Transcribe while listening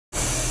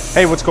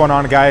Hey, what's going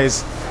on,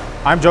 guys?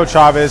 I'm Joe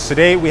Chavez.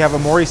 Today we have a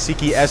Mori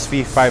Seiki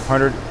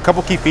SV-500. A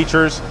couple key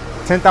features: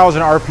 10,000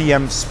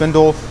 RPM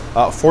spindle,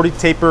 40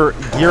 taper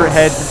gear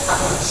head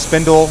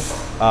spindle,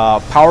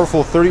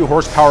 powerful 30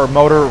 horsepower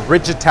motor,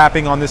 rigid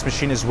tapping on this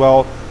machine as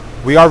well.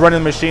 We are running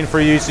the machine for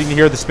you so you can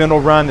hear the spindle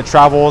run, the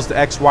travels, the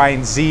X, Y,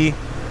 and Z.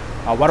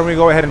 Why don't we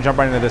go ahead and jump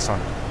right into this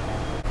one.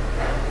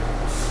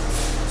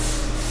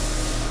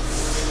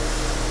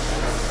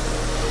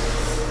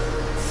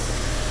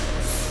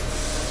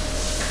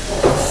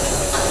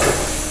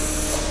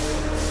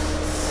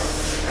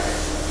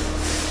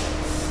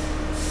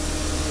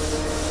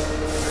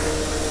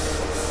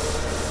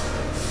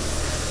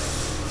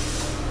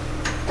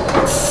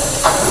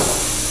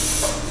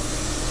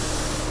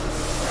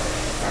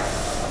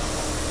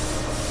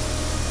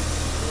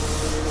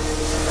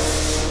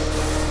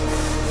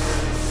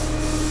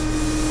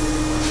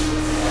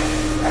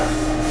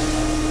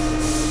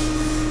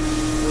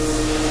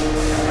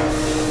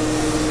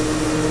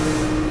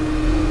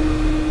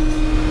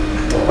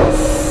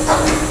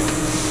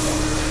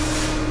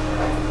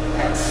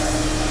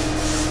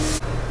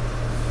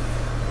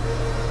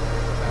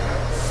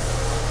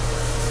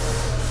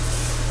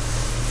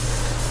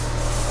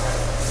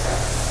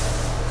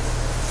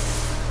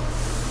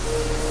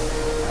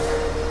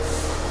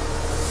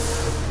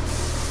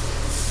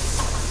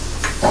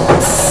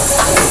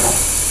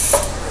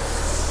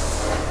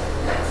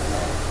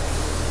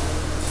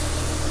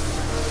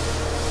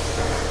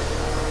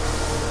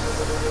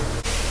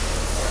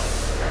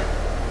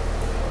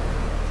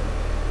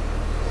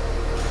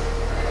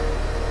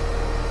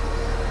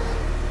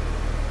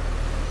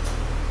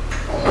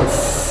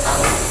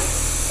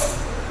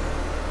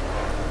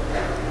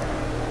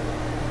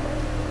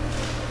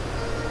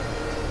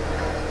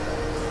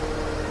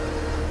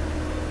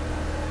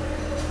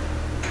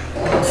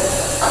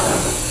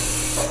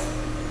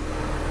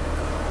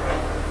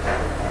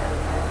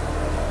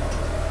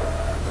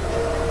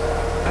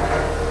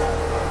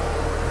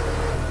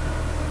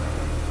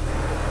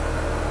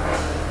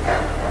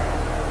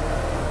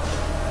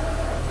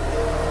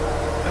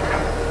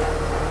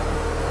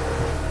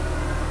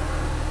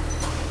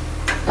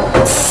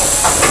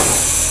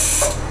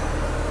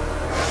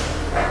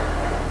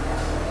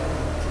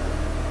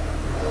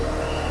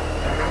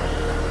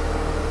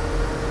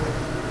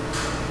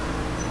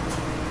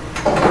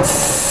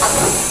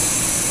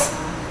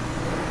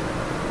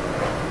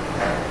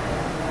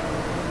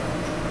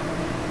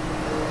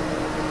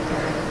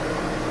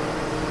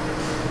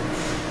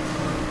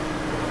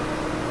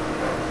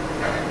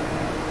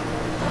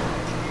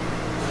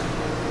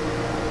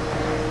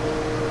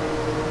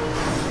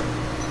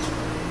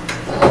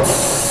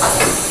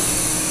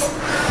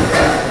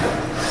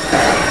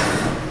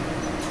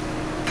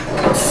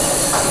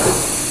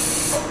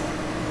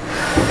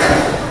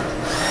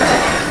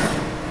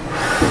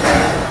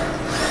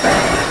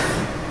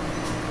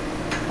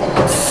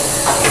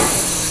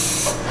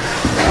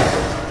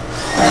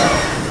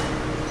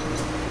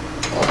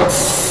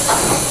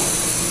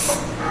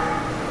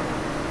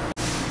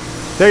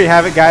 There you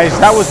have it, guys.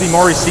 That was the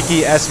Mori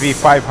Seiki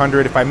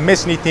SV-500. If I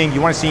missed anything,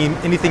 you want to see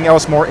anything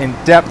else more in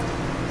depth,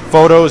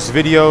 photos,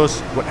 videos,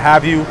 what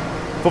have you,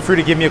 feel free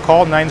to give me a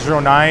call,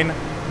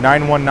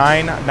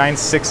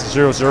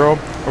 909-919-9600.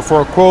 Or for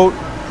a quote,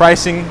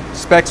 pricing,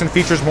 specs, and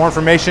features, more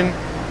information,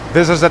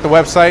 visit us at the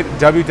website,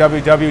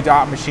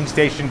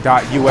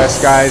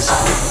 www.MachineStation.us, guys.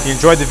 If you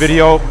enjoyed the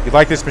video, if you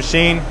like this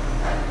machine,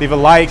 leave a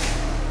like,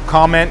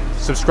 comment,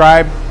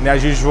 subscribe, and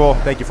as usual,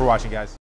 thank you for watching, guys.